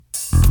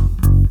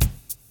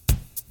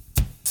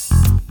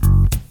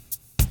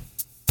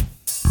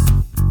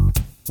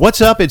What's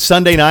up? It's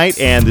Sunday night,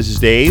 and this is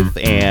Dave.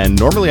 And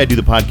normally I do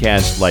the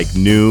podcast like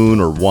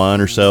noon or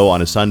 1 or so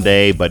on a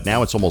Sunday, but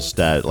now it's almost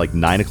like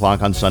 9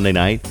 o'clock on Sunday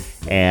night.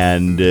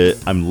 And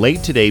I'm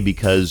late today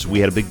because we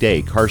had a big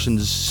day.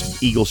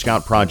 Carson's Eagle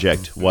Scout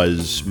project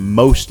was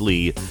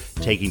mostly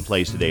taking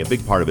place today, a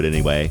big part of it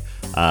anyway.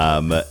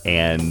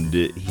 And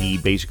he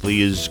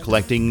basically is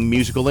collecting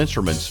musical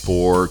instruments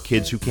for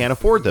kids who can't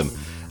afford them.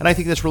 And I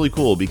think that's really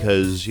cool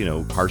because, you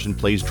know, Carson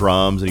plays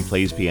drums and he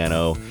plays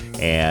piano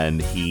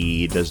and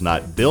he does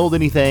not build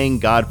anything.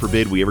 God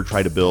forbid we ever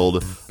try to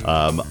build,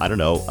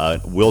 a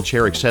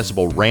wheelchair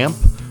accessible ramp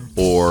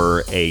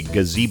or a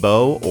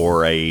gazebo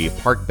or a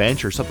park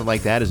bench or something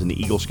like that as in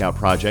the Eagle Scout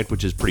project,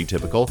 which is pretty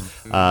typical.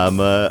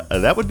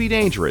 That would be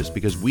dangerous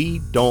because we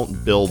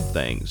don't build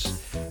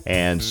things.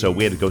 And so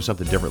we had to go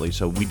something differently.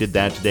 So we did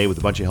that today with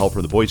a bunch of help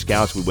from the Boy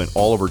Scouts. We went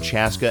all over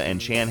Chaska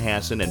and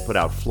Chanhassen and put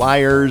out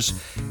flyers.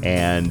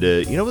 And,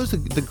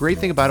 the great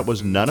thing about it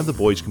was none of the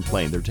boys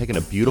complained. They were taking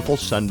a beautiful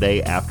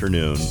Sunday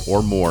afternoon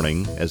or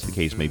morning, as the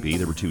case may be.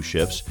 There were 2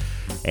 shifts.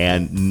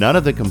 And none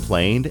of them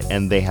complained,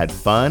 and they had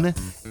fun.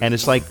 And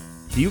it's like,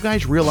 do you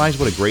guys realize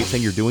what a great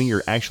thing you're doing?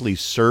 You're actually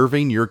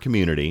serving your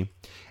community,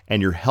 and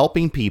you're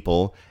helping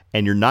people,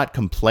 and you're not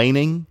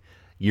complaining.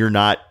 You're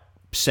not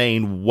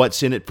saying,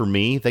 what's in it for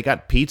me? They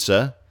got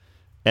pizza,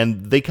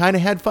 and they kind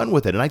of had fun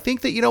with it. And I think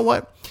that, you know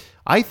what?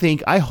 I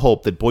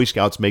hope that Boy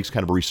Scouts makes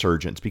kind of a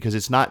resurgence because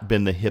it's not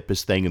been the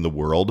hippest thing in the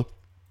world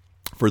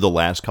for the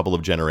last couple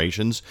of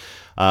generations.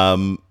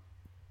 I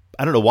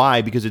don't know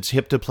why, because it's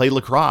hip to play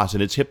lacrosse,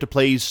 and it's hip to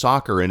play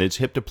soccer, and it's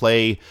hip to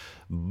play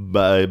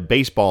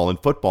baseball and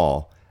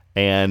football.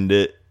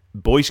 And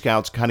Boy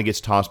Scouts kind of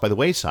gets tossed by the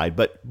wayside.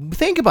 But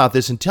think about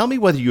this and tell me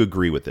whether you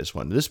agree with this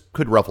one. This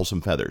could ruffle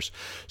some feathers.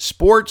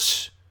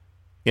 Sports,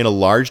 in a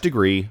large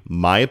degree,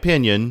 my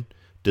opinion,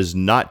 does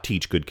not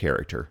teach good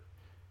character.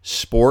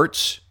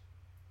 Sports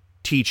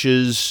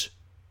teaches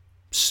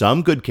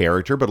some good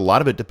character, but a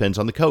lot of it depends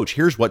on the coach.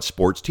 Here's what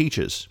sports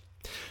teaches.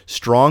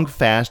 Strong,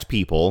 fast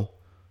people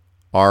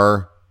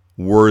are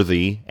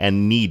worthy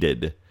and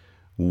needed.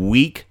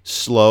 Weak,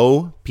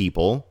 slow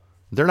people,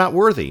 they're not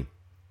worthy.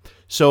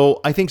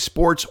 So I think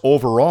sports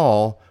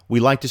overall, we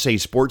like to say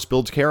sports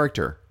builds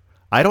character.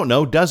 I don't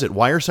know, does it?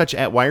 Why are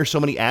so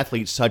many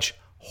athletes such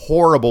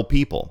horrible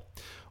people?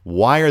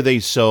 Why are they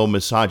so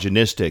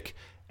misogynistic,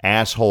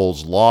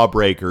 assholes,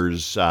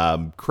 lawbreakers,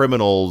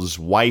 criminals,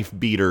 wife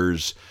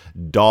beaters,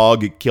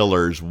 dog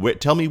killers?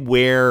 Tell me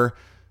where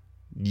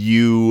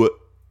the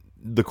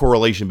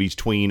correlation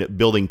between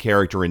building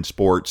character in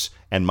sports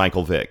and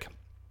Michael Vick.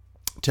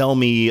 Tell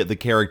me the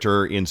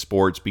character in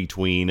sports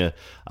between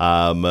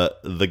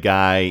the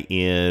guy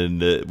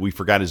in, we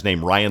forgot his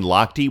name, Ryan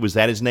Lochte, was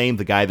that his name?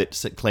 The guy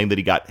that claimed that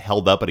he got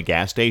held up at a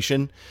gas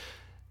station?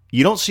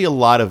 You don't see a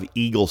lot of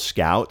Eagle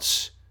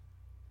Scouts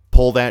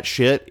pull that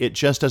shit. It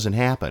just doesn't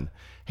happen.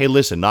 Hey,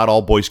 listen, not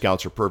all Boy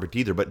Scouts are perfect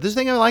either, but this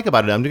thing I like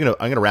about it, I'm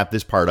gonna wrap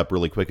this part up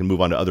really quick and move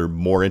on to other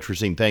more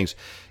interesting things,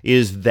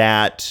 is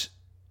that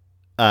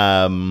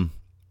in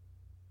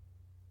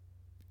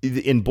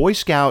Boy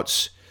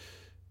Scouts,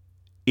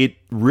 it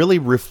really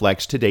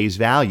reflects today's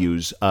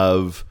values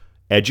of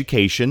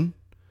education,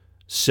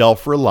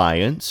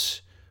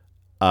 self-reliance,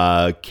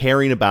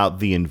 caring about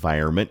the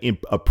environment,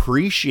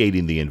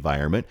 appreciating the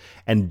environment,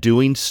 and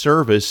doing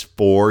service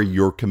for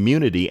your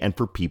community and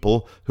for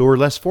people who are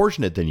less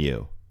fortunate than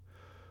you.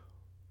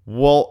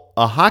 Well,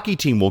 a hockey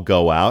team will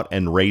go out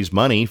and raise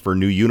money for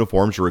new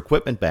uniforms or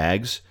equipment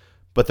bags,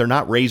 but they're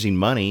not raising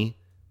money,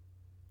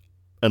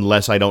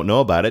 unless I don't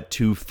know about it,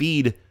 to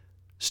feed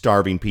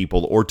starving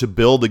people or to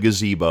build a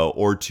gazebo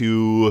or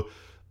to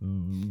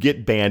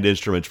get band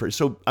instruments for.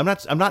 So I'm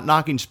not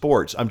knocking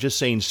sports. I'm just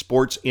saying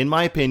sports, in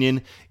my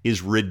opinion,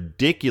 is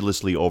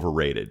ridiculously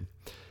overrated,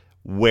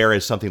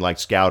 whereas something like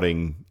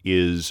scouting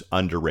is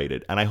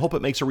underrated. And I hope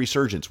it makes a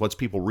resurgence once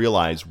people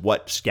realize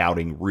what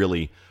scouting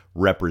really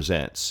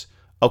represents.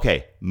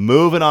 Okay,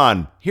 moving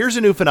on. Here's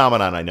a new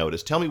phenomenon I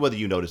noticed. Tell me whether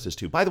you noticed this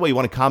too. By the way, you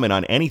want to comment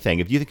on anything.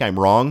 If you think I'm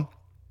wrong,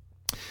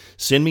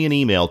 send me an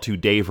email to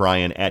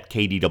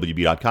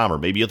daveryan@kdwb.com, or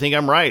maybe you'll think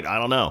I'm right. I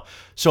don't know.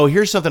 So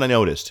here's something I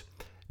noticed.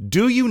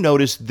 Do you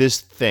notice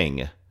this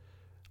thing?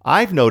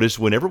 I've noticed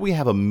whenever we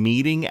have a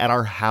meeting at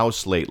our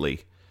house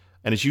lately,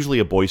 and it's usually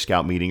a Boy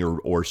Scout meeting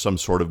or some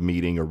sort of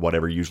meeting or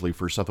whatever, usually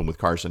for something with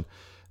Carson,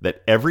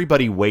 that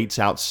everybody waits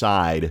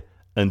outside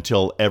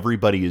until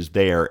everybody is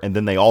there, and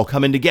then they all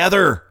come in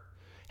together.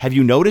 Have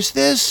you noticed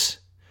this?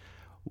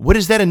 What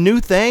is that, a new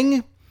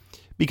thing?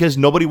 Because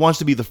nobody wants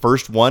to be the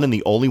first one and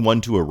the only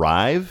one to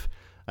arrive?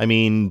 I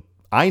mean,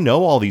 I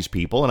know all these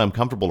people and I'm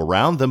comfortable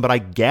around them, but I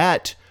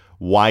get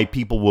why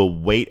people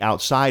will wait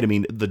outside. I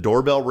mean, the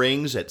doorbell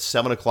rings at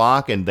 7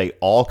 o'clock and they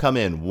all come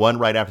in, one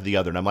right after the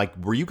other. And I'm like,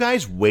 were you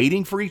guys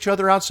waiting for each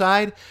other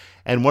outside?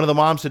 And one of the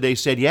moms today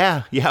said,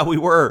 yeah, we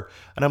were.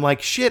 And I'm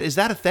like, shit, is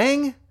that a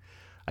thing?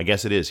 I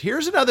guess it is.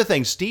 Here's another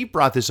thing. Steve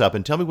brought this up,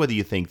 and tell me whether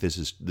you think this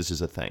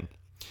is a thing.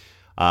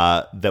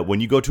 That when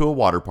you go to a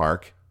water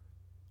park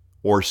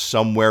or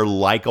somewhere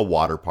like a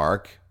water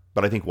park,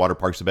 but I think water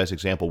park's the best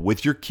example,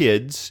 with your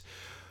kids,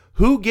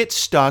 Who gets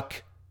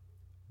stuck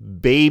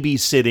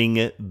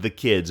babysitting the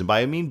kids? And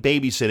by I mean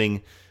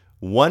babysitting,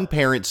 one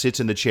parent sits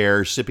in the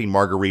chair sipping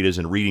margaritas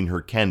and reading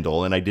her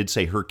Kindle, and I did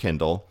say her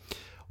Kindle,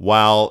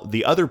 while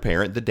the other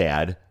parent, the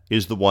dad,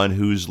 is the one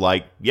who's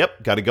like,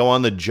 yep, got to go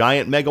on the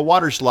giant mega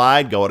water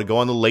slide, got to go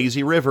on the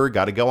lazy river,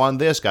 got to go on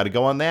this, got to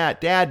go on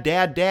that.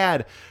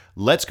 Dad,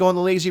 let's go on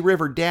the lazy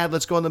river. Dad,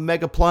 let's go on the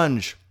mega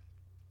plunge.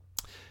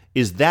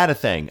 Is that a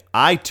thing?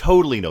 I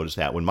totally noticed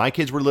that. When my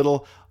kids were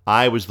little,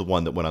 I was the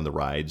one that went on the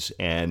rides,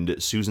 and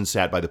Susan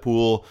sat by the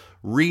pool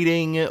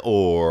reading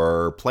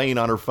or playing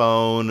on her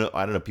phone.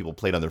 I don't know if people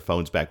played on their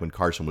phones back when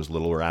Carson was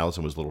little or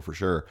Allison was little for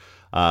sure.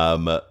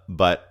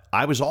 But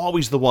I was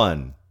always the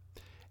one.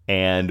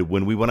 And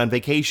when we went on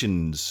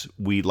vacations,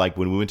 when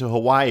we went to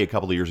Hawaii a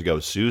couple of years ago,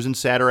 Susan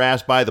sat her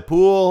ass by the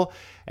pool,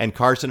 and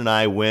Carson and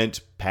I went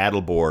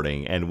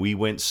paddleboarding, and we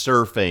went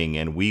surfing,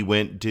 and we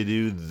went to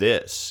do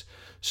this.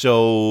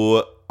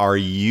 So are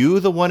you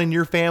the one in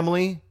your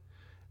family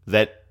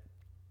that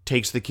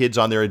takes the kids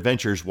on their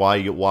adventures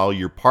while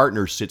your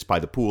partner sits by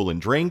the pool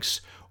and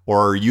drinks,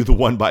 or are you the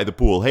one by the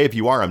pool? Hey, if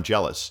you are, I'm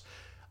jealous.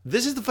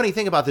 This is the funny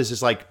thing about this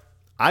is like,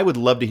 I would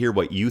love to hear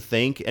what you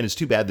think, and it's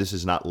too bad this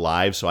is not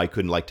live, so I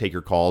couldn't take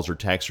your calls or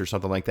texts or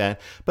something like that.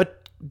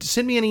 But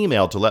send me an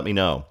email to let me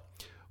know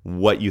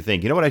what you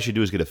think. You know what I should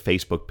do is get a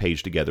Facebook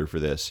page together for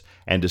this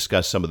and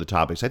discuss some of the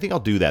topics. I think I'll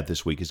do that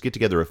this week, is get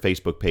together a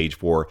Facebook page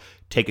for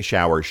Take a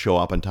Shower, Show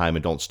Up on Time,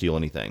 and Don't Steal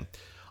Anything.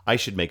 I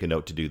should make a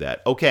note to do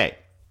that. Okay.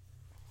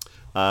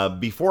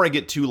 Before I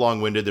get too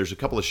long-winded, there's a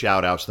couple of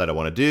shout-outs that I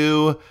want to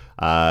do.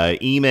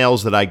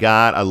 Emails that I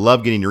got. I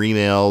love getting your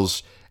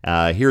emails.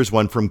 Here's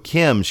one from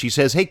Kim. She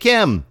says, hey,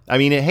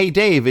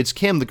 Dave, it's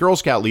Kim, the Girl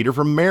Scout leader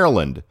from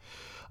Maryland.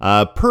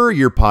 Per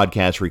your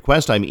podcast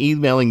request, I'm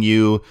emailing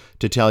you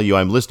to tell you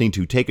I'm listening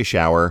to Take a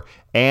Shower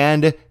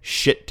and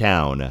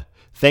Shittown.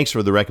 Thanks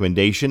for the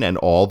recommendation and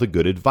all the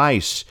good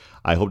advice.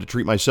 I hope to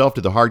treat myself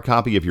to the hard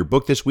copy of your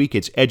book this week.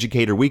 It's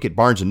Educator Week at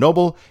Barnes &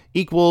 Noble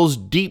equals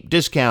deep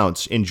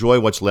discounts. Enjoy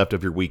what's left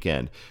of your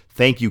weekend.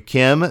 Thank you,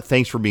 Kim.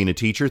 Thanks for being a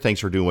teacher. Thanks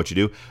for doing what you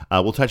do.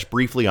 We'll touch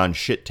briefly on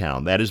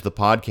Shittown. That is the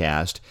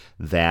podcast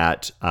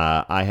that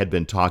I had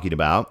been talking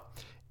about,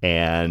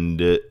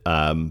 and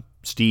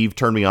Steve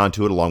turned me on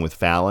to it along with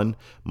Fallon.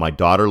 My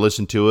daughter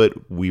listened to it.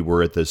 We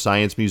were at the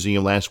Science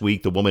Museum last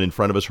week. The woman in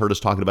front of us heard us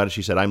talking about it.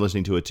 She said, I'm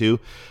listening to it too.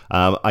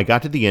 I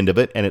got to the end of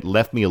it, and it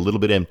left me a little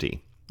bit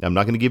empty. I'm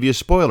not going to give you a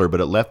spoiler,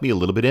 but it left me a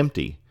little bit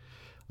empty.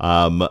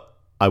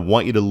 I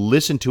want you to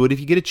listen to it if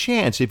you get a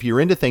chance. If you're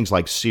into things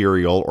like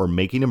Serial or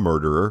Making a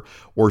Murderer,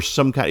 or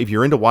if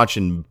you're into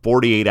watching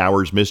 48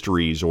 Hours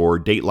Mysteries or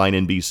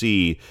Dateline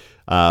NBC,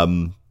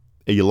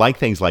 you like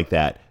things like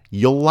that,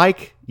 you'll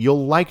like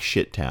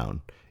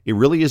Shittown. It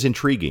really is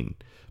intriguing,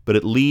 but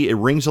it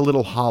rings a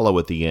little hollow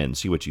at the end.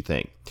 See what you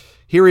think.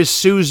 Here is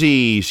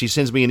Susie. She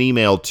sends me an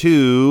email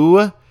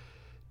to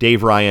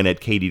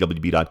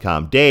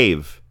DaveRyan@kdwb.com.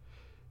 Dave,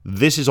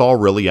 this is all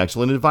really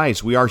excellent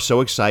advice. We are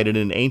so excited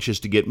and anxious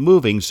to get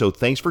moving, so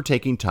thanks for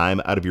taking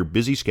time out of your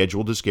busy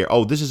schedule to scare.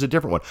 Oh, this is a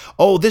different one.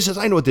 Oh,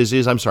 I know what this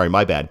is. I'm sorry,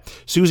 my bad.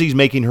 Susie's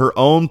making her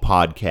own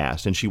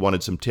podcast, and she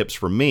wanted some tips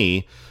from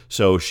me,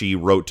 so she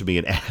wrote to me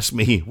and asked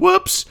me,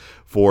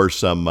 for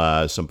some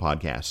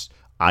podcast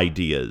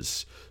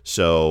ideas.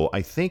 So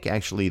I think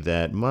actually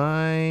that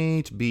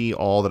might be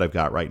all that I've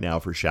got right now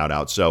for shout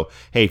outs. So,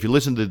 hey, if you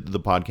listen to the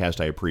podcast,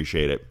 I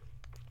appreciate it.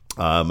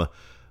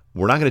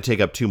 We're not going to take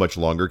up too much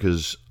longer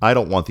because I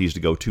don't want these to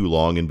go too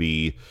long and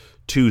be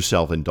too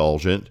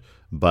self-indulgent.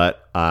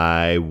 But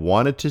I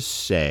wanted to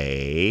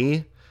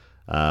say,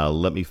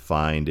 let me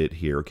find it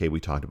here. Okay, we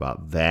talked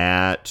about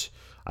that.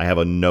 I have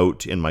a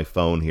note in my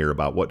phone here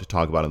about what to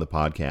talk about on the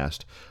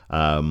podcast.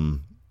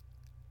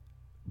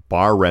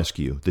 Bar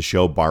Rescue, the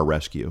show Bar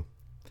Rescue.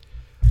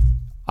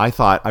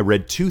 I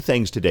read two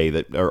things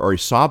today or I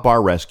saw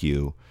Bar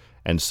Rescue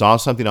and saw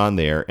something on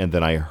there, and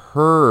then I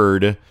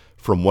heard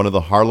from one of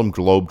the Harlem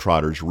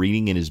Globetrotters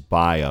reading in his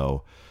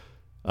bio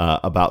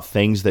about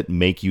things that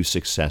make you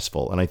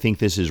successful. And I think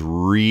this is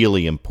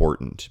really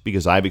important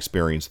because I've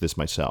experienced this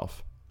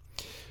myself.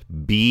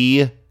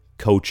 Be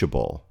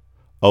coachable.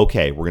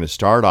 Okay, we're going to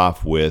start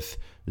off with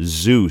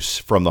Zeus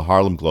from the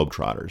Harlem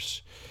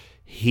Globetrotters.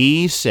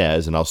 He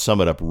says, and I'll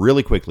sum it up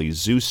really quickly,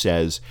 Zeus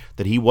says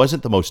that he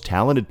wasn't the most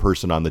talented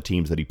person on the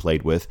teams that he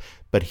played with,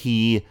 but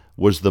he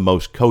was the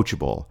most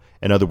coachable.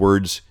 In other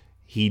words,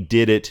 he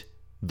did it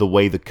the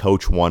way the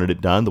coach wanted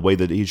it done, the way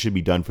that it should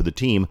be done for the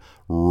team,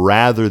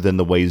 rather than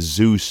the way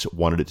Zeus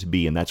wanted it to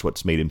be, and that's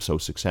what's made him so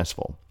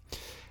successful.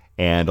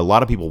 And a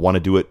lot of people want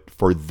to do it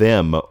for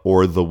them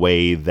or the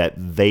way that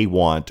they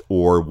want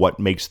or what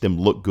makes them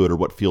look good or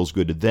what feels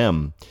good to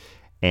them,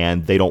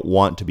 and they don't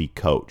want to be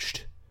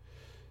coached.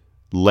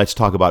 Let's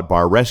talk about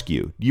Bar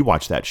Rescue. You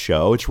watch that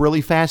show. It's really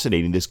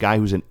fascinating. This guy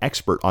who's an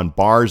expert on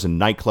bars and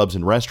nightclubs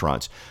and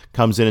restaurants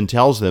comes in and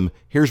tells them,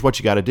 here's what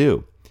you got to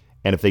do.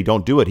 And if they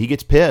don't do it, he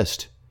gets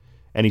pissed.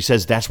 And he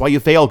says, that's why you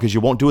failed, because you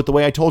won't do it the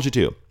way I told you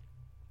to.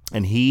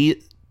 And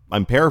he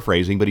I'm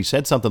paraphrasing, but he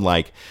said something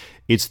like,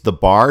 it's the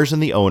bars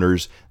and the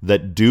owners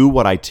that do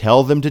what I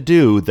tell them to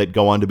do that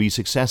go on to be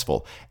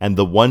successful. And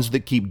the ones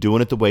that keep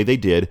doing it the way they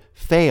did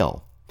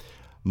fail.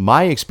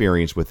 My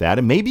experience with that,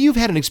 and maybe you've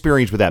had an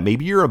experience with that.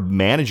 Maybe you're a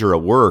manager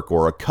at work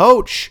or a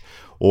coach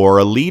or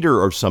a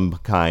leader of some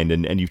kind,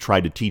 and you've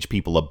tried to teach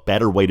people a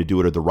better way to do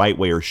it or the right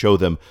way or show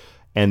them,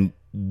 and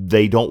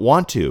they don't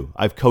want to.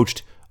 I've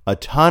coached a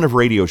ton of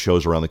radio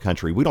shows around the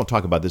country. We don't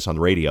talk about this on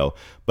the radio,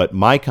 but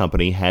my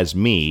company has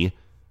me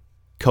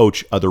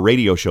coach other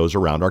radio shows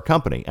around our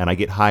company, and I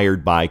get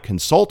hired by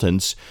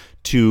consultants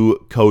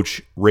to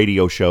coach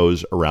radio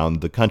shows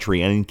around the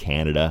country and in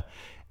Canada.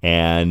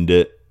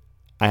 And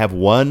I have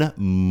one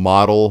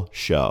model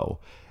show,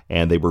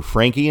 and they were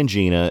Frankie and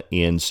Gina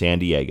in San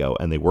Diego,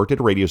 and they worked at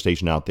a radio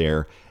station out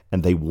there,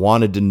 and they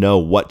wanted to know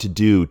what to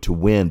do to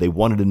win. They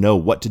wanted to know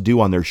what to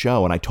do on their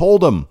show, and I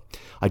told them,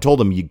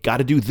 you got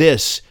to do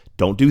this.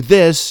 Don't do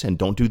this and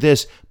don't do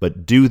this,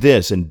 but do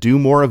this and do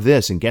more of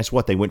this. And guess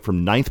what? They went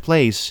from 9th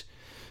place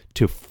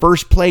to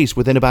 1st place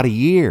within about a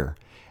year.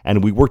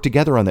 And we worked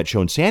together on that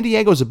show. And San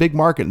Diego is a big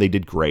market, and they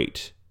did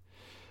great.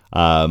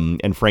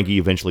 And Frankie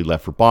eventually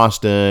left for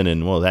Boston,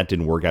 and well, that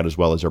didn't work out as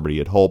well as everybody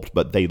had hoped,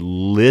 but they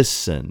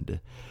listened.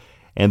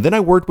 And then I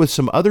worked with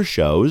some other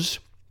shows,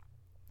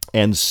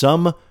 and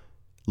some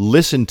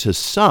listened to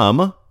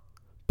some,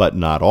 but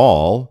not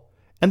all,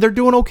 and they're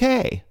doing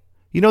okay.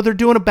 They're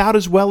doing about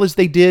as well as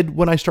they did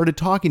when I started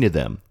talking to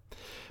them,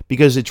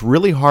 because it's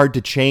really hard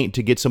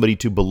to get somebody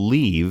to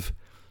believe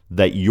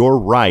that you're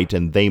right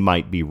and they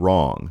might be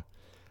wrong.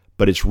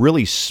 But it's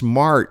really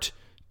smart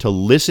to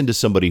listen to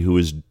somebody who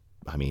is,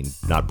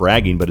 not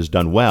bragging, but has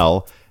done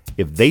well.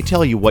 If they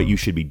tell you what you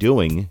should be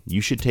doing,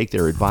 you should take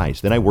their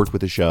advice. Then I worked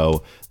with a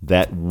show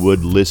that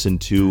would listen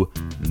to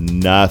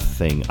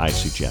nothing I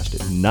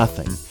suggested.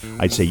 Nothing.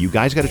 I'd say, you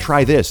guys got to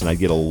try this, and I'd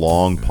get a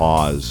long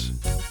pause.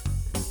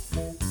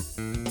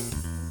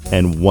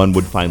 And one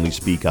would finally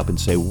speak up and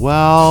say,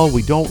 well,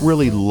 we don't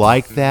really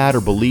like that or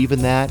believe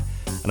in that.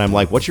 And I'm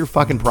like, what's your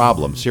fucking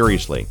problem?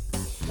 Seriously.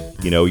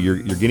 You're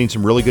getting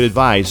some really good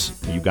advice.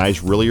 You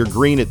guys really are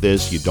green at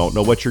this. You don't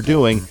know what you're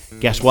doing.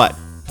 Guess what?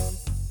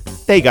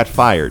 They got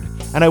fired.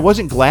 And I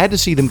wasn't glad to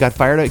see them get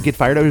fired.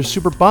 I was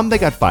super bummed they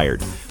got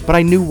fired. But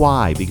I knew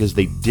why, because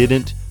they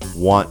didn't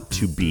want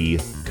to be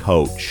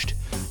coached.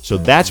 So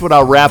that's what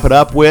I'll wrap it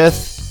up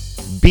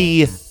with.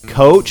 Be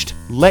coached.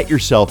 Let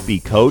yourself be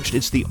coached.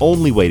 It's the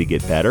only way to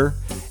get better.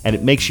 And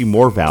it makes you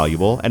more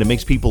valuable. And it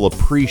makes people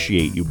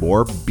appreciate you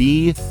more.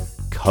 Be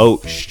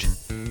coached.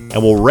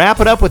 And we'll wrap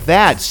it up with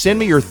that. Send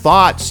me your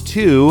thoughts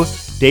to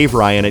Dave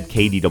Ryan at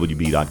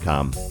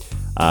kdwb.com.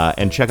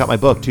 And check out my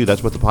book, too.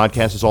 That's what the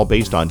podcast is all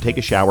based on. Take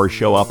a shower,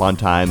 show up on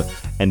time,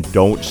 and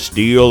don't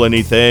steal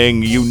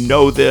anything. You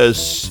know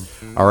this.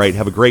 All right,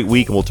 have a great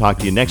week, and we'll talk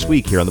to you next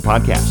week here on the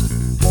podcast.